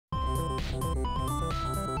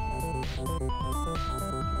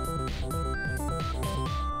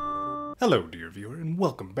Hello, dear viewer, and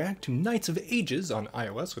welcome back to Knights of Ages on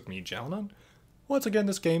iOS with me, Galtian. Once again,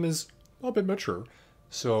 this game is a bit mature,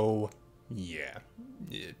 so yeah.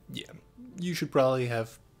 You should probably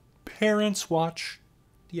have parents watch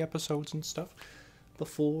the episodes and stuff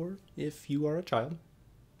before, if you are a child.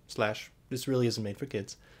 / this really isn't made for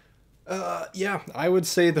kids. Yeah, I would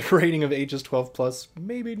say the rating of ages 12 plus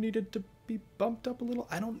maybe needed to be bumped up a little.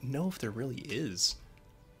 I don't know if there really is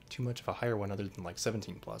too much of a higher one other than like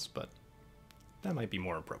 17 plus, but that might be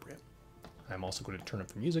more appropriate. I'm also going to turn up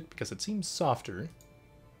the music because it seems softer.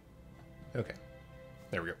 Okay,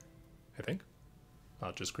 there we go, I think.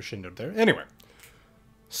 I'll just crescendo there. Anyway,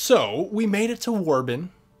 so we made it to Warbin.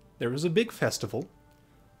 There was a big festival.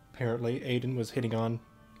 Apparently, Aidan was hitting on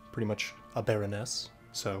pretty much a baroness,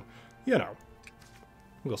 so, you know,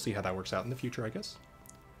 we'll see how that works out in the future, I guess.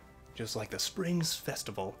 Just like the Springs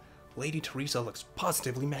Festival, Lady Teresa looks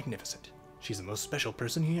positively magnificent. She's the most special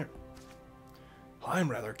person here.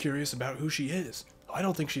 I'm rather curious about who she is. I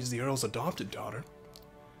don't think she's the Earl's adopted daughter.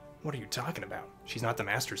 What are you talking about? She's not the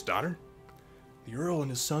Master's daughter? The Earl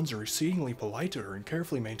and his sons are exceedingly polite to her and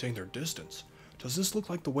carefully maintain their distance. Does this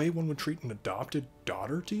look like the way one would treat an adopted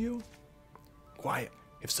daughter to you? Quiet.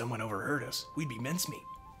 If someone overheard us, we'd be mincemeat.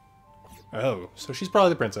 Oh, so she's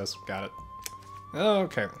probably the princess. Got it.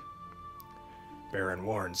 Okay. Baron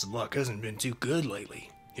Warren's luck hasn't been too good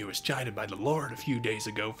lately. He was chided by the Lord a few days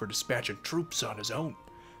ago for dispatching troops on his own.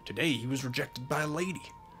 Today he was rejected by a lady.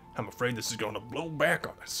 I'm afraid this is going to blow back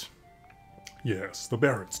on us. Yes, the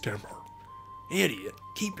Baron's temper. Idiot,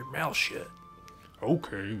 keep your mouth shut.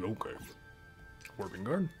 Okay. Working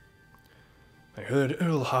guard. I heard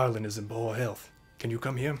Earl Harlan is in poor health. Can you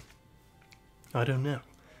come here? I don't know.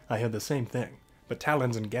 I heard the same thing, but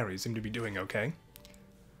Talons and Gary seem to be doing okay.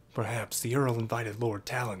 Perhaps the Earl invited Lord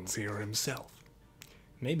Talons here himself.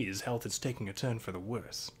 Maybe his health is taking a turn for the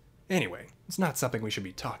worse. Anyway, it's not something we should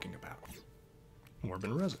be talking about.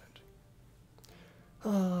 Warbin resident.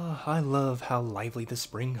 I love how lively the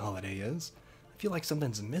spring holiday is. I feel like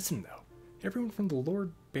something's missing, though. Everyone from the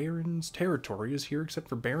Lord Baron's territory is here except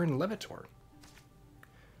for Baron Levitor.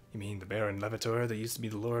 You mean the Baron Levitor that used to be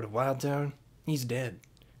the Lord of Wildtown? He's dead.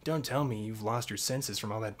 Don't tell me you've lost your senses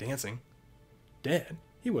from all that dancing. Dead?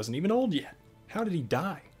 He wasn't even old yet. How did he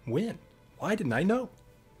die? When? Why didn't I know?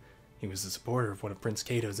 He was the supporter of one of Prince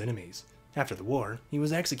Cato's enemies. After the war, he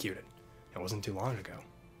was executed. It wasn't too long ago.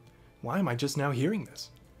 Why am I just now hearing this?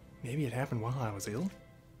 Maybe it happened while I was ill?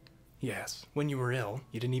 Yes, when you were ill,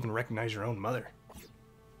 you didn't even recognize your own mother.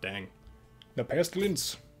 Dang. The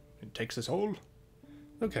pestilence. It takes us all.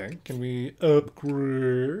 Okay, can we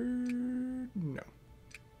upgrade? No.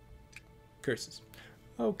 Curses.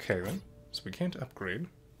 Okay then, so we can't upgrade.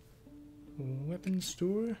 Weapon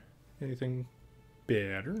store? Anything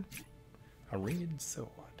better? A ringed sword.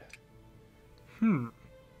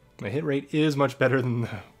 My hit rate is much better than the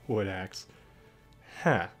wood axe.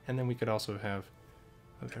 And then we could also have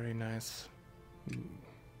a very nice...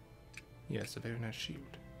 Yes, a very nice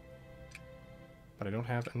shield. But I don't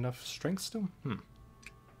have enough strength still?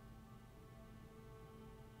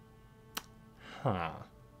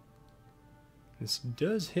 This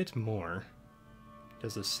does hit more.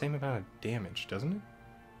 Does the same amount of damage, doesn't it?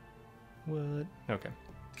 What? Okay.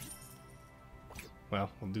 Well,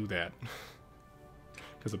 we'll do that.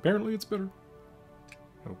 Because apparently it's better.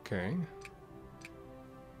 Okay.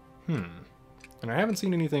 And I haven't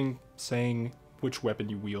seen anything saying which weapon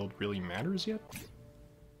you wield really matters yet.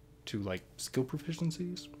 To, like, skill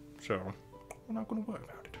proficiencies. So, we're not going to worry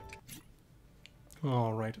about it.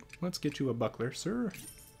 Alright, let's get you a buckler, sir.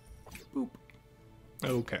 Boop.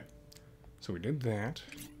 Okay. So we did that.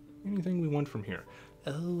 Anything we want from here?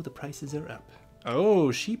 Oh, the prices are up. Oh,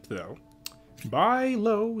 sheep, though. Buy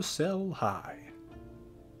low, sell high.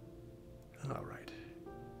 Alright.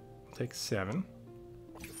 We'll take 7.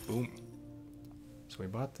 Boom. So we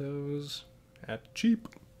bought those at cheap.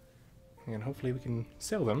 And hopefully we can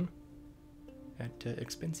sell them at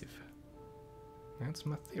expensive. That's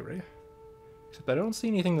my theory. Except I don't see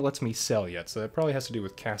anything that lets me sell yet, so that probably has to do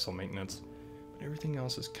with castle maintenance. But everything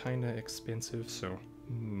else is kind of expensive, so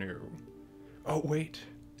no. Oh, wait.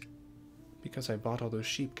 Because I bought all those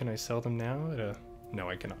sheep, can I sell them now? No,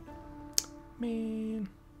 I cannot. Man.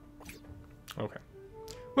 Okay.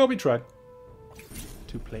 Well, we tried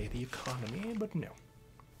to play the economy, but no.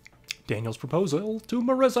 Daniel's proposal to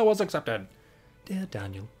Marissa was accepted. Dear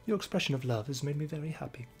Daniel, your expression of love has made me very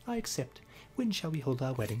happy. I accept. When shall we hold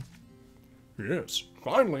our wedding? Yes,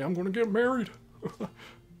 finally I'm going to get married.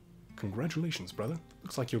 Congratulations, brother.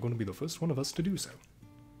 Looks like you're going to be the first one of us to do so.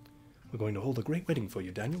 We're going to hold a great wedding for you,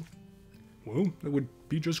 Daniel. Well, it would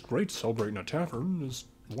be just great celebrating a tavern. Is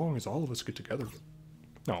as long as all of us get together.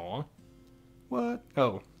 Aw. What?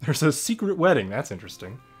 Oh, there's a secret wedding. That's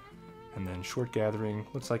interesting. And then short gathering.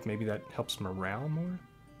 Looks like maybe that helps morale more.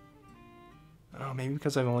 Oh, maybe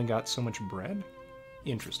because I've only got so much bread?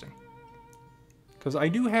 Interesting. Because I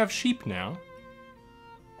do have sheep now.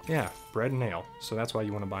 Yeah, bread and ale. So that's why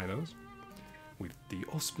you want to buy those. With the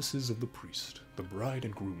auspices of the priest, the bride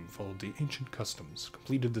and groom followed the ancient customs,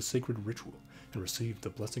 completed the sacred ritual, and received the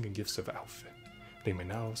blessing and gifts of Alpha. They may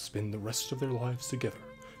now spend the rest of their lives together,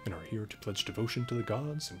 and are here to pledge devotion to the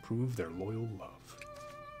gods and prove their loyal love.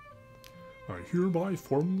 I hereby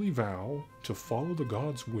formally vow to follow the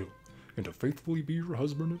gods' will, and to faithfully be your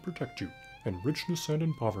husband and protect you, in richness and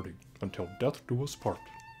in poverty, until death do us part.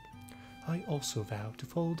 I also vow to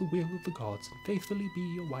follow the will of the gods and faithfully be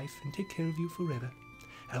your wife and take care of you forever.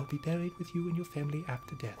 I will be buried with you and your family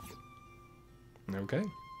after death. Okay.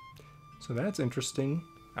 So that's interesting.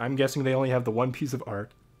 I'm guessing they only have the one piece of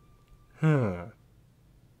art. Huh.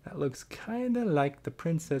 That looks kinda like the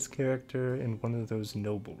princess character in one of those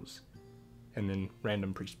nobles. And then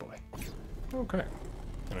random priest boy. Okay.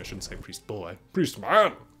 And I shouldn't say priest boy. Priest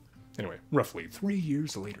man! Anyway, roughly 3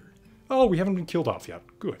 years later. Oh, we haven't been killed off yet.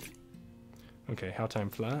 Good. Okay, how time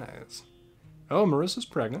flies. Oh, Marissa's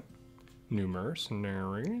pregnant. New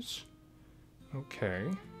mercenaries. Okay.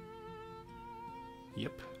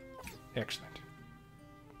 Yep. Excellent.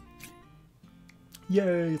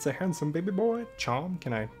 Yay, it's a handsome baby boy. Charm,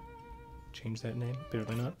 can I change that name?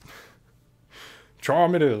 Apparently not.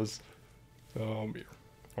 Charm it is. Or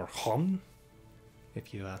hum.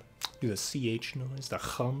 If you do the CH noise, the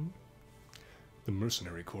hum. The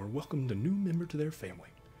Mercenary Corps welcomed a new member to their family.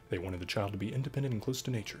 They wanted the child to be independent and close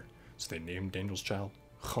to nature, so they named Daniel's child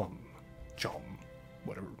Hum. Chum.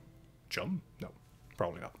 Whatever. Chum? No,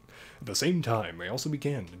 probably not. At the same time, they also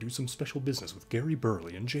began to do some special business with Gary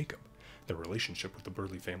Burley and Jacob. Their relationship with the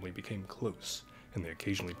Burley family became close, and they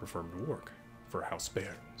occasionally performed work for House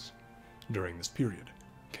Barons. During this period,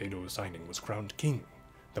 Cato Signing was crowned king.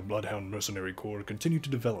 The Bloodhound Mercenary Corps continued to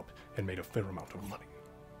develop and made a fair amount of money.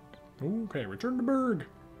 Okay, return to Berg.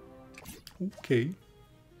 Okay.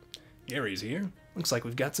 Gary's here. Looks like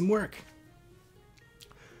we've got some work.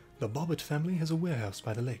 The Bobbit family has a warehouse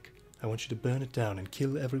by the lake. I want you to burn it down and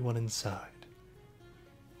kill everyone inside.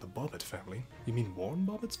 The Bobbit family? You mean Warren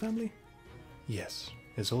Bobbitt's family? Yes.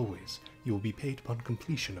 As always, you will be paid upon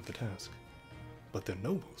completion of the task. But they're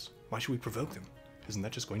nobles. Why should we provoke them? Isn't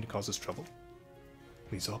that just going to cause us trouble?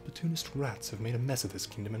 These opportunist rats have made a mess of this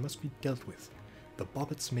kingdom and must be dealt with. The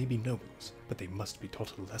Bobbits may be nobles, but they must be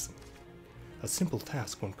taught a lesson. A simple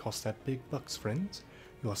task won't cost that big bucks, friends.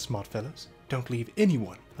 You are smart fellows. Don't leave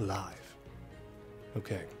anyone alive.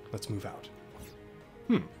 Okay, let's move out.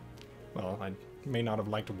 Well, I may not have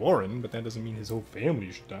liked Warren, but that doesn't mean his whole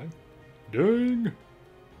family should die. Dang!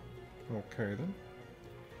 Okay, then.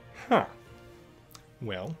 Huh.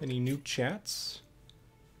 Well, any new chats?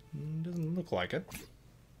 Doesn't look like it.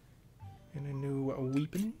 Any new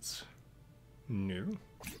weapons? No.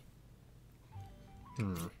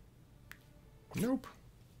 Nope.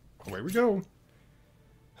 Away we go.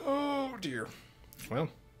 Oh dear. Well,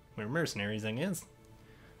 we're mercenaries, I guess.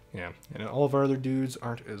 Yeah, and all of our other dudes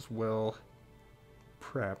aren't as well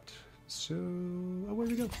prepped. So, away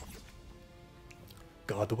we go.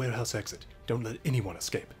 Guard the warehouse exit. Don't let anyone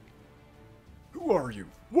escape. Who are you?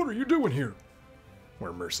 What are you doing here?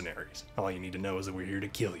 We're mercenaries. All you need to know is that we're here to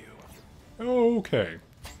kill you. Okay.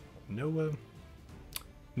 No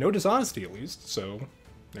dishonesty, at least, so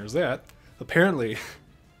there's that. Apparently,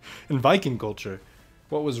 in Viking culture,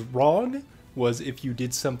 what was wrong was if you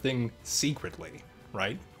did something secretly,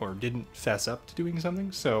 right? Or didn't fess up to doing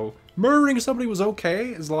something. So, murdering somebody was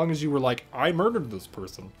okay as long as you were like, I murdered this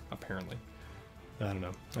person, apparently. I don't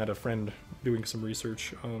know. I had a friend doing some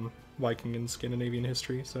research on Viking and Scandinavian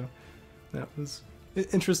history, so that was an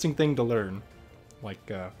interesting thing to learn. Like,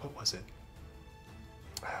 what was it?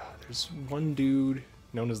 There's one dude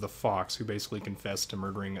known as the Fox who basically confessed to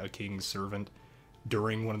murdering a king's servant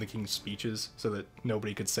during one of the king's speeches so that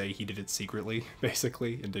nobody could say he did it secretly,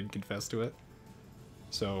 basically, and didn't confess to it.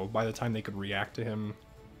 So by the time they could react to him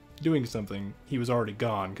doing something, he was already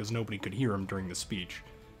gone because nobody could hear him during the speech.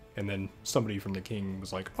 And then somebody from the king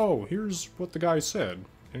was like, oh, here's what the guy said,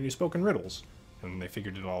 and he spoke in riddles. And they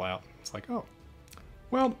figured it all out. It's like, oh,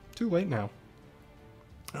 well, too late now.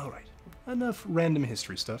 Alright, enough random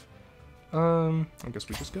history stuff. I guess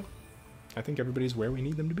we just go. I think everybody's where we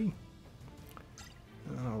need them to be.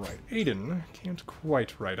 Alright, Aidan can't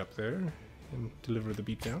quite ride up there and deliver the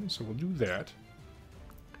beatdown, so we'll do that.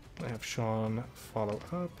 I have Sean follow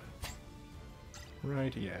up.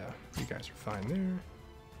 Right, yeah, you guys are fine there.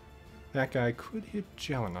 That guy could hit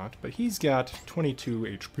Jalanaut, but he's got 22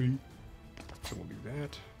 HP. So we'll do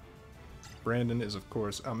that. Brandon is, of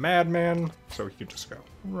course, a madman, so he can just go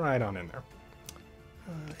right on in there.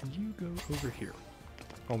 And you go over here.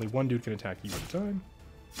 Only one dude can attack you at a time.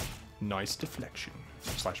 Nice deflection.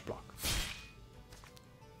 / block.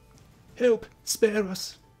 Help! Spare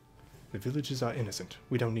us! The villagers are innocent.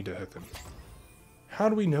 We don't need to hurt them. How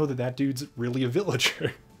do we know that that dude's really a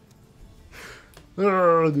villager?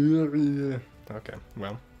 Okay,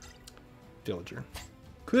 well. Villager.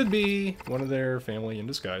 Could be one of their family in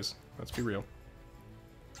disguise. Let's be real.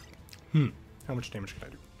 How much damage can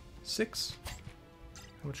I do? 6?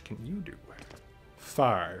 How much can you do?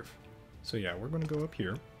 5. So yeah, we're going to go up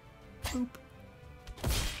here. Boop.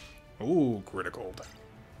 Oh, critical.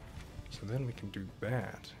 So then we can do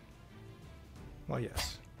that. Well,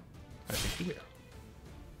 yes. I think we will.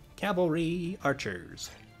 Cavalry archers.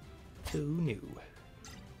 Who knew?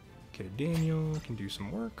 Okay, Daniel can do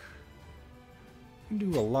some work. Can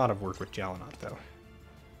do a lot of work with Jalanaut, though.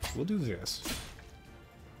 We'll do this.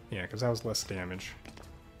 Yeah, because that was less damage.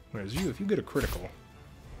 Whereas you, if you get a critical...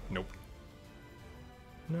 Nope.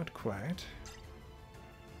 Not quite.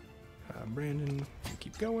 Brandon, you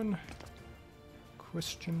keep going.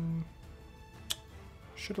 Question...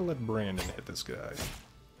 Should have let Brandon hit this guy.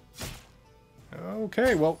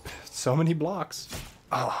 Okay, well, so many blocks.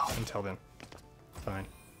 Oh, until then. Fine.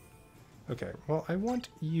 Okay, well, I want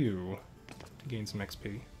you to gain some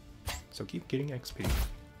XP. So keep getting XP.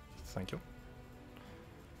 Thank you.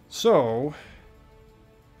 So...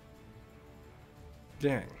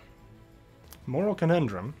 Dang. Moral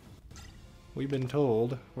conundrum. We've been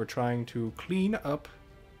told we're trying to clean up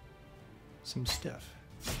some stuff.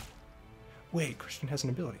 Wait, Christian has an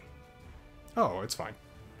ability. Oh, it's fine.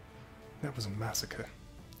 That was a massacre.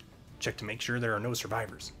 Check to make sure there are no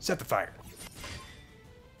survivors. Set the fire.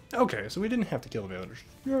 Okay, so we didn't have to kill the villagers.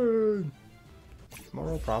 Yay!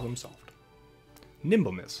 Moral problem solved.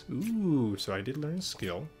 Nimbleness. Ooh, so I did learn a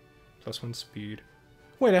skill. +1 speed.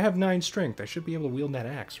 Wait, I have 9 strength. I should be able to wield that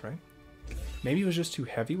axe, right? Maybe it was just too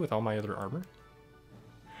heavy with all my other armor?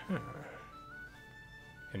 Huh.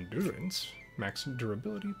 Endurance. Max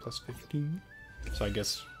durability, +15. So I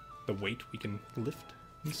guess the weight we can lift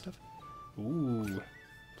and stuff. Ooh.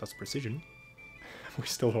 Plus precision. We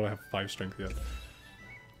still don't have 5 strength yet.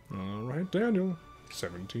 Alright, Daniel.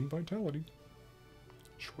 17 vitality.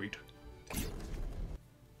 Sweet.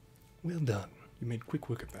 Well done. You made quick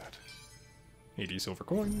work of that. 80 silver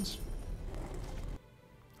coins.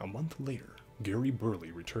 A month later, Gary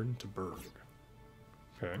Burley returned to Berg.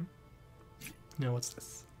 Okay. Now what's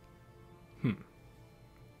this?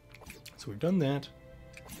 So we've done that.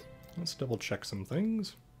 Let's double check some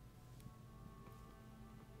things.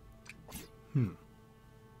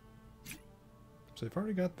 So I've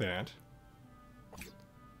already got that.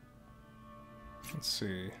 Let's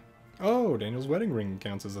see. Oh, Daniel's wedding ring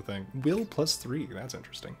counts as a thing. Will +3. That's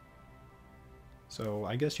interesting. So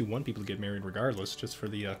I guess you want people to get married regardless, just for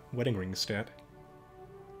the wedding ring stat.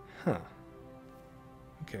 Huh.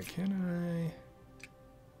 Okay, can I...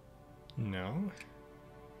 No.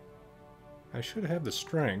 I should have the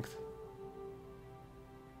strength.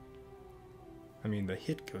 I mean, the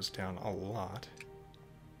hit goes down a lot.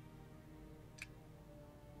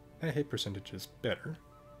 That hit percentage is better.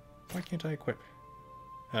 Why can't I equip?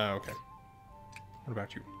 Okay. What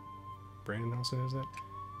about you? Brandon also has that?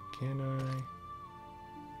 Can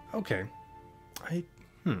I... Okay.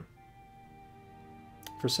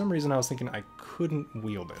 For some reason I was thinking I couldn't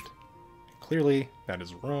wield it. Clearly, that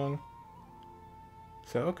is wrong.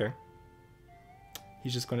 So, okay.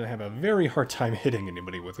 He's just going to have a very hard time hitting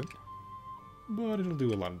anybody with it. But it'll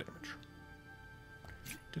do a lot of damage.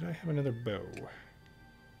 Did I have another bow?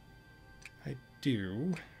 I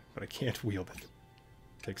do, but I can't wield it.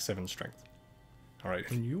 Takes 7 strength. Alright,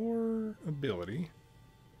 and your ability...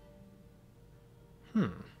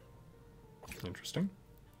 Interesting.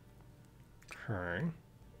 Okay.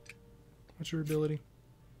 What's your ability?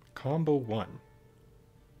 Combo 1.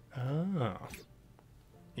 Ah.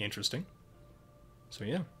 Interesting. So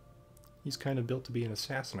yeah. He's kind of built to be an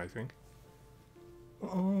assassin, I think.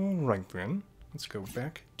 Alright then. Let's go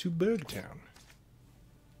back to Bergtown.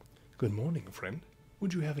 Good morning, friend.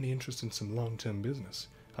 Would you have any interest in some long-term business?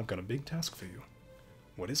 I've got a big task for you.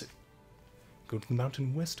 What is it? Go to the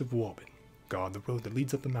mountain west of Warbin. Guard the road that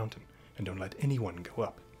leads up the mountain, and don't let anyone go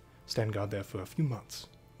up. Stand guard there for a few months.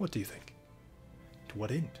 What do you think? To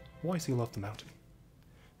what end? Why seal off the mountain?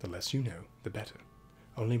 The less you know, the better.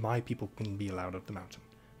 Only my people can be allowed up the mountain.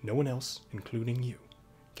 No one else, including you.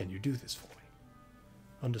 Can you do this for me?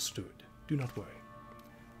 Understood. Do not worry.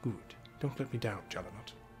 Good. Don't let me down,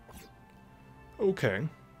 Jalanaut. Okay.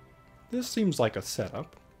 This seems like a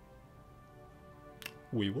setup.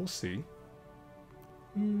 We will see.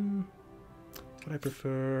 Would I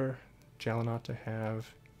prefer Jalanot to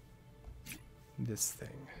have this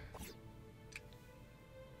thing?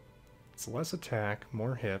 It's less attack,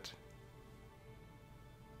 more hit.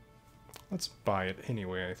 Let's buy it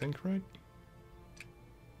anyway, I think, right?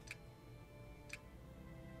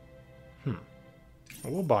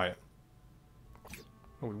 Well, we'll buy it.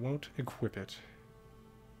 But we won't equip it.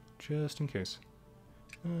 Just in case.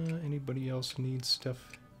 Anybody else needs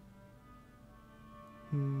stuff?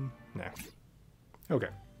 Nah. Okay.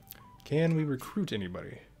 Can we recruit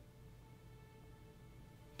anybody?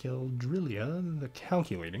 Geldrilia, the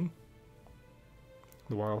Calculating.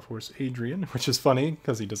 The Wild Horse Adrian, which is funny,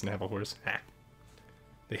 because he doesn't have a horse.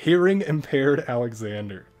 The Hearing Impaired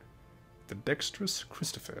Alexander. The Dexterous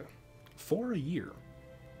Christopher. For a year.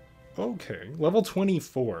 Okay, level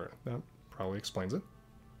 24. That probably explains it.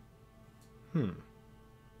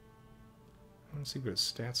 Let's see what his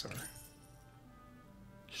stats are.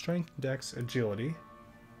 Strength, Dex, Agility.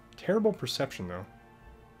 Terrible perception, though.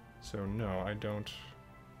 So, no, I don't...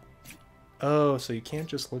 Oh, so you can't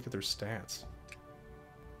just look at their stats.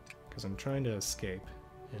 Because I'm trying to escape.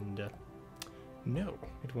 And, no,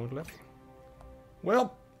 it won't let me.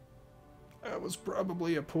 Well, that was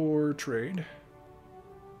probably a poor trade.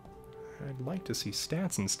 I'd like to see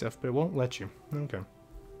stats and stuff, but it won't let you. Okay.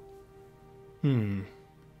 Could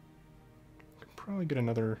probably get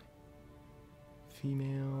another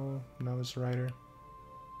female novice rider.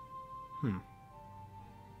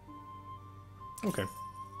 Okay.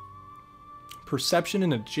 Perception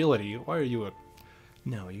and agility. Why are you a...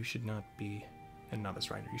 No, you should not be a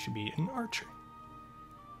novice rider. You should be an archer.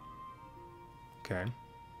 Okay.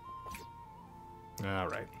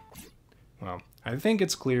 Alright. Well, I think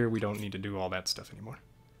it's clear we don't need to do all that stuff anymore.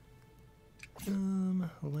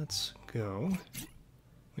 Let's go.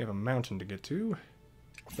 We have a mountain to get to,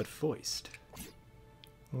 but foist.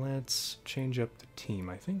 Let's change up the team,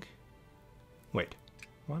 I think. Wait,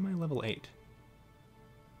 why am I level 8?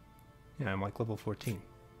 Yeah, I'm like level 14.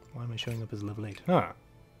 Why am I showing up as level 8? Huh.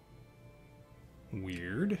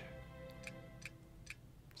 Weird.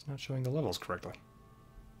 It's not showing the levels correctly.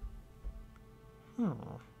 Huh.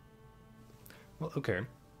 Well, okay.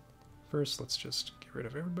 First, let's just get rid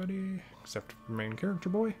of everybody, except for main character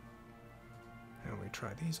boy. And we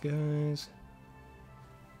try these guys.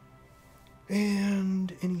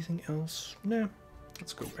 And anything else? Nah.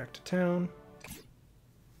 Let's go back to town.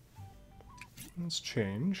 Let's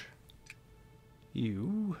change.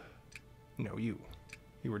 You. No, you.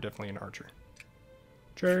 You were definitely an archer.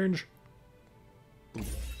 Change. Ooh.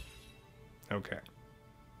 Okay.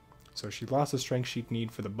 So she lost the strength she'd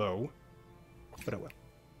need for the bow. But oh well.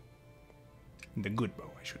 The good bow,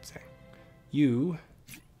 I should say. You.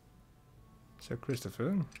 Sir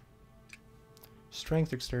Christopher. Strength,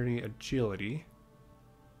 dexterity, agility.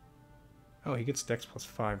 Oh, he gets dex plus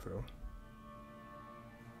 5, though.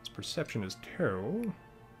 His perception is terrible.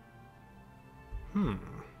 I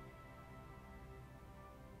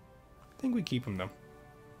think we keep him, though.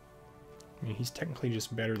 I mean, he's technically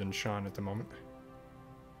just better than Sean at the moment.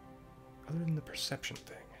 Other than the perception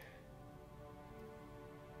thing.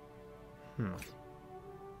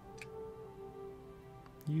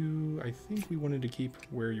 You, I think we wanted to keep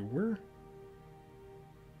where you were.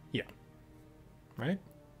 Yeah. Right?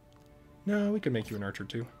 No, we could make you an archer,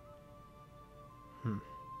 too. If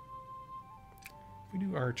we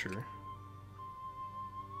do archer...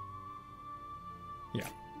 Yeah.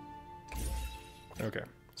 Okay.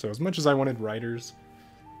 So as much as I wanted riders,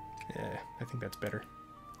 I think that's better.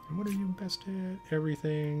 And what are you best at?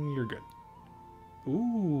 Everything. You're good.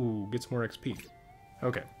 Ooh, gets more XP.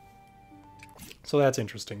 Okay. So that's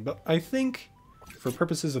interesting. But I think, for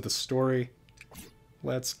purposes of the story,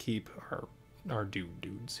 let's keep our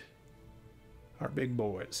dudes. Our big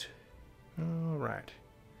boys. Alright.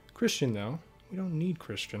 Christian, though. We don't need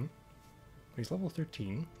Christian. He's level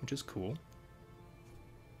 13, which is cool.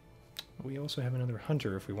 We also have another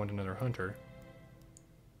hunter if we want another hunter.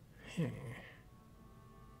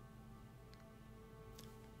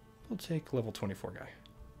 We'll take level 24 guy.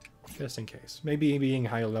 Just in case. Maybe being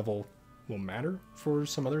high level will matter for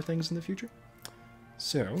some other things in the future.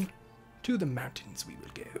 So, to the mountains we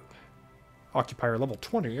will go. Occupier level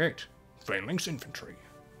 28. Phalanx infantry.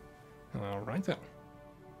 Alright then.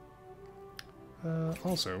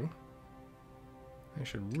 Also, I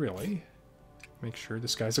should really make sure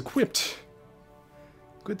this guy's equipped.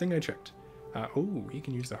 Good thing I checked. Oh, he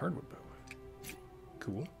can use the hardwood bow.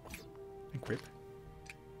 Cool. Equip.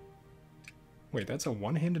 Wait, that's a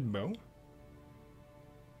one-handed bow?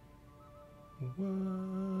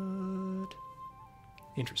 What?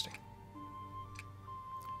 Interesting.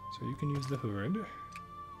 So you can use the hood.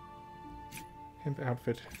 Hemp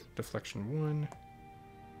outfit, deflection 1.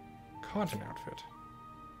 Cotton outfit.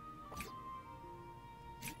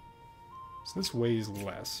 So this weighs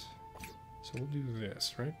less. So we'll do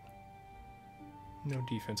this, right? No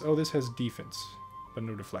defense. Oh, this has defense, but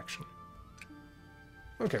no deflection.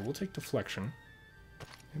 Okay, we'll take deflection.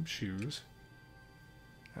 Hemp shoes.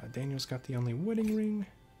 Daniel's got the only wedding ring.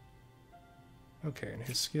 Okay, and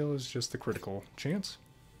his skill is just the critical chance.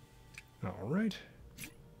 Alright.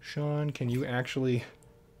 Sean, can you actually...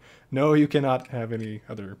 No, you cannot have any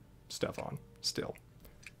other stuff on. Still.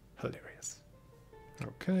 Hilarious.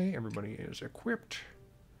 Okay, everybody is equipped.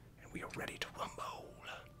 And we are ready to rumble.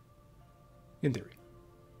 In theory.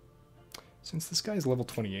 Since this guy is level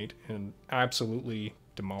 28 and absolutely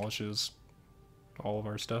demolishes all of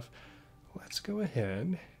our stuff, let's go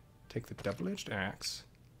ahead, take the double-edged axe,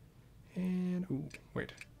 and... Ooh,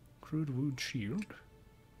 wait. Crude wood shield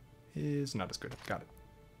is not as good. Got it.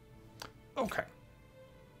 Okay.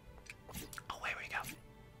 Away we go.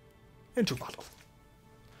 Enter battle.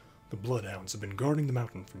 The Bloodhounds have been guarding the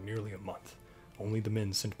mountain for nearly a month. Only the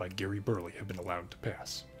men sent by Gary Burley have been allowed to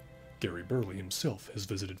pass. Gary Burley himself has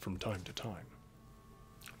visited from time to time.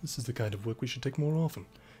 This is the kind of work we should take more often.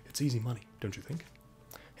 It's easy money, don't you think?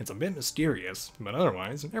 It's a bit mysterious, but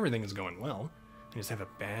otherwise, everything is going well. I just have a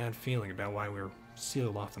bad feeling about why we're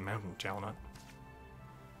sealed off the mountain, Jalnut.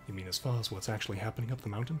 You mean as far as what's actually happening up the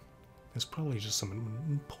mountain? There's probably just someone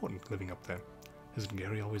important living up there. Isn't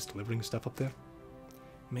Gary always delivering stuff up there?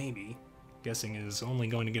 Maybe. Guessing is only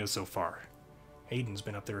going to get us so far. Aidan's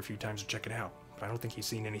been up there a few times to check it out, but I don't think he's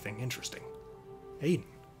seen anything interesting. Aidan?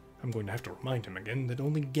 I'm going to have to remind him again that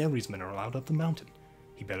only Gary's men are allowed up the mountain.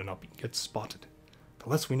 He better not get spotted. The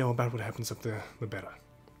less we know about what happens up there, the better.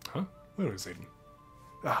 Huh? Where is Aidan?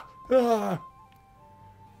 Ah!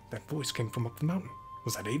 That voice came from up the mountain.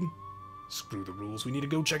 Was that Aidan? Screw the rules, we need to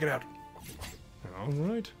go check it out.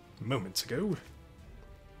 Alright, moments ago.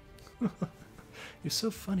 You're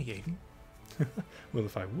so funny, Aidan. Well,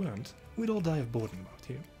 if I weren't, we'd all die of boredom out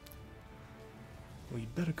here. Well,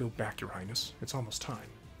 you'd better go back, Your Highness. It's almost time.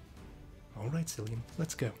 Alright, Cillian,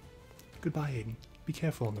 let's go. Goodbye, Aidan. Be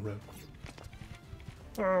careful on the road.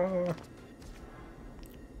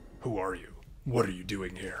 Who are you? What are you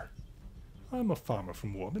doing here? I'm a farmer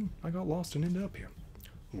from Warbin. I got lost and ended up here.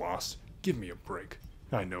 Lost? Give me a break.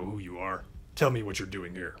 I know who you are. Tell me what you're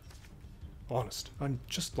doing here. Honest, I'm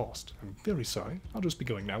just lost. I'm very sorry. I'll just be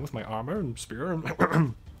going now with my armor and spear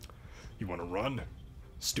and... You want to run?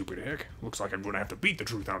 Stupid heck. Looks like I'm going to have to beat the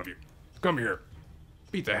truth out of you. Come here.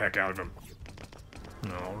 Beat the heck out of him.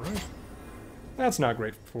 Alright. That's not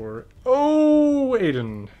great for... Oh,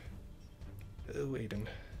 Aidan. Oh, Aidan.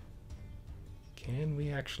 Can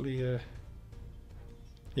we actually,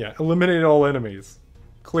 Yeah, eliminate all enemies.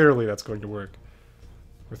 Clearly that's going to work.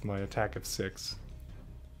 With my attack of 6.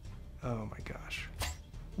 Oh my gosh.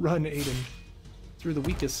 Run, Aidan. You're the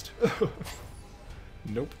weakest.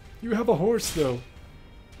 Nope. You have a horse, though.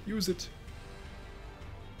 Use it.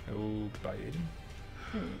 Oh, goodbye, Aidan.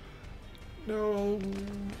 No.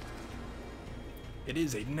 It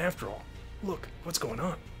is Aidan after all. Look, what's going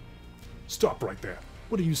on? Stop right there.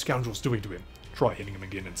 What are you scoundrels doing to him? Try hitting him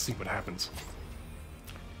again and see what happens.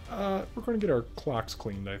 We're going to get our clocks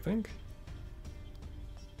cleaned, I think.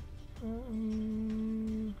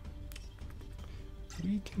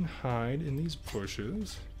 We can hide in these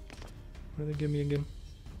bushes. What do they give me again?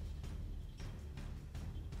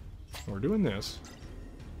 We're doing this.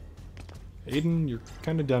 Aidan, you're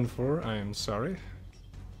kind of done for. I am sorry.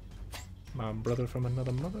 My brother from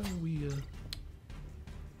another mother, we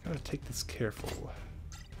gotta take this careful.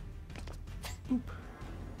 Boop.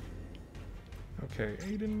 Okay,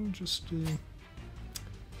 Aidan, just, you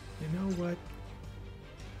know what?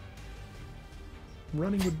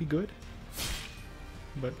 Running would be good.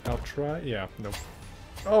 But I'll try. Yeah, nope.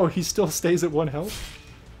 Oh, he still stays at 1 health?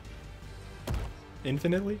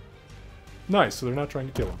 Infinitely? Nice, so they're not trying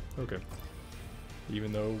to kill him. Okay.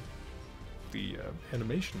 Even though the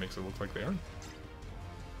animation makes it look like they are.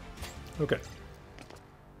 Okay.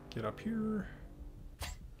 Get up here.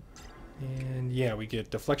 And yeah, we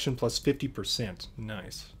get deflection plus 50%.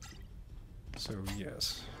 Nice. So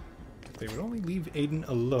yes. If they would only leave Aidan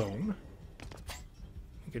alone,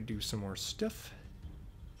 we could do some more stuff.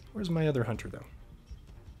 Where's my other hunter, though?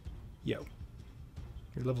 Yo.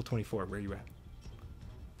 You're level 24. Where are you at?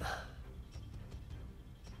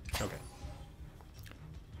 Okay.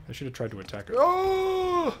 I should have tried to attack her.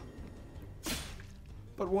 Oh!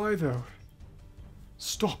 But why, though?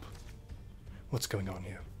 Stop! What's going on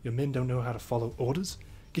here? Your men don't know how to follow orders?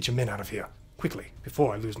 Get your men out of here, quickly,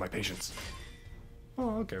 before I lose my patience.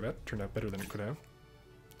 Oh, okay, that turned out better than it could have.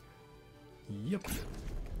 Yep.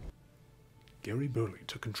 Gary Burley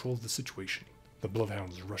took control of the situation. The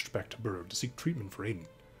bloodhounds rushed back to Burrow to seek treatment for Aidan.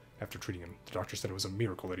 After treating him, the doctor said it was a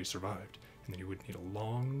miracle that he survived, and that he would need a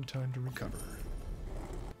long time to recover.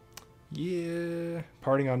 Yeah,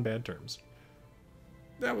 parting on bad terms.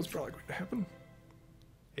 That was probably going to happen.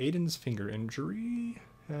 Aidan's finger injury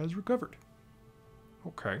has recovered.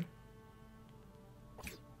 Okay.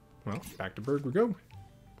 Well, back to Berg we go.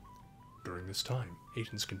 During this time,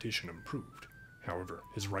 Aidan's condition improved. However,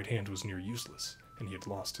 his right hand was near useless, and he had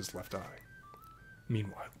lost his left eye.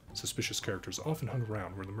 Meanwhile, suspicious characters often hung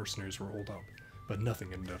around where the mercenaries were holed up, but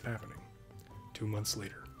nothing ended up happening. 2 months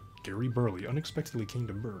later, Gary Burley unexpectedly came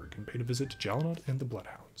to Berg and paid a visit to Jalnot and the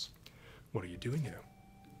Bloodhounds. What are you doing here?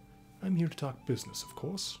 I'm here to talk business, of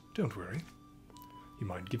course. Don't worry. You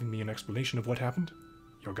mind giving me an explanation of what happened?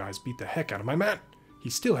 Your guys beat the heck out of my man. He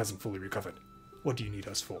still hasn't fully recovered. What do you need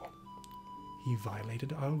us for? He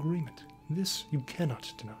violated our agreement. This you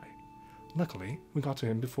cannot deny. Luckily, we got to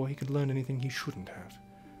him before he could learn anything he shouldn't have.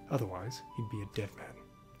 Otherwise, he'd be a dead man.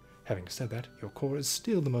 Having said that, your corps is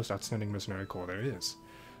still the most outstanding mercenary corps there is.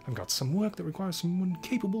 I've got some work that requires someone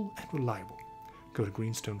capable and reliable. Go to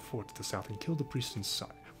Greenstone Fort to the south and kill the priest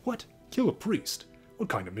inside. What? Kill a priest? What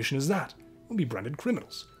kind of mission is that? We'll be branded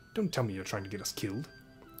criminals. Don't tell me you're trying to get us killed.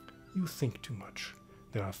 You think too much.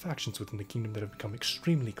 There are factions within the kingdom that have become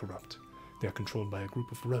extremely corrupt. They are controlled by a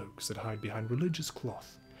group of rogues that hide behind religious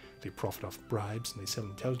cloth. They profit off bribes and they sell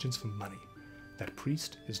intelligence for money. That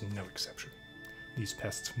priest is no exception. These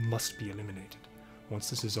pests must be eliminated. Once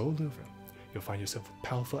this is all over, you'll find yourself with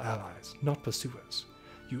powerful allies, not pursuers.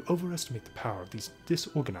 You overestimate the power of these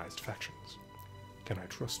disorganized factions. Can I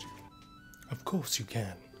trust you? Of course you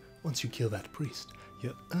can. Once you kill that priest,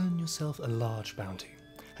 you earn yourself a large bounty,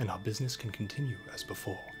 and our business can continue as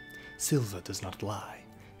before. Silver does not lie,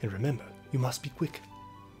 and remember, you must be quick.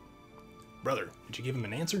 Brother, did you give him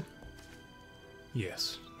an answer?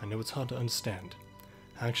 Yes, I know it's hard to understand.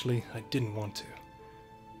 Actually, I didn't want to.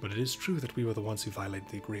 But it is true that we were the ones who violated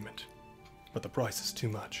the agreement. But the price is too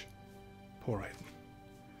much. Poor Aidan.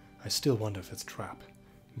 I still wonder if it's a trap.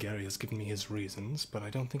 Gary has given me his reasons, but I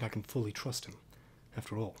don't think I can fully trust him.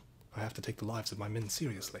 After all, I have to take the lives of my men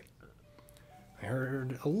seriously. I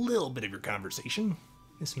heard a little bit of your conversation.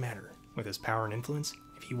 This matter, with his power and influence,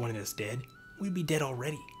 if he wanted us dead, we'd be dead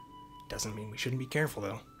already. Doesn't mean we shouldn't be careful,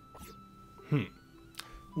 though.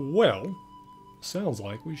 Well, sounds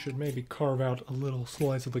like we should maybe carve out a little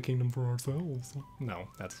slice of the kingdom for ourselves. No,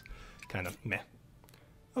 that's kind of meh.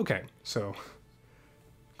 Okay, so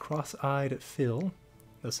Cross-Eyed Phil,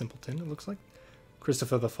 the Simpleton, it looks like,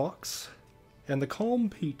 Christopher the Fox, and the Calm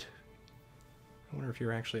Pete. I wonder if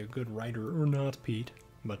you're actually a good writer or not, Pete.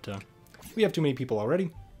 But we have too many people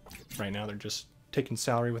already. Right now they're just taking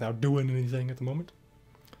salary without doing anything at the moment.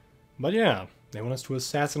 But yeah, they want us to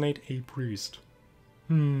assassinate a priest.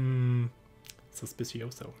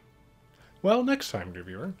 Suspicioso. Well, next time, dear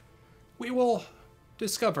viewer, we will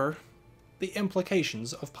discover the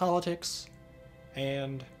implications of politics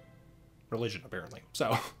and religion, apparently.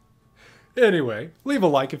 So, anyway, leave a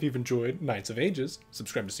like if you've enjoyed Knights of Ages.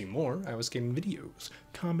 Subscribe to see more iOS gaming videos.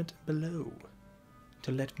 Comment below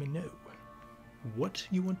to let me know what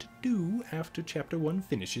you want to do after Chapter 1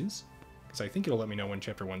 finishes. Because I think it'll let me know when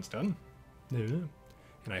Chapter 1's done. Yeah.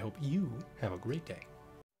 And I hope you have a great day.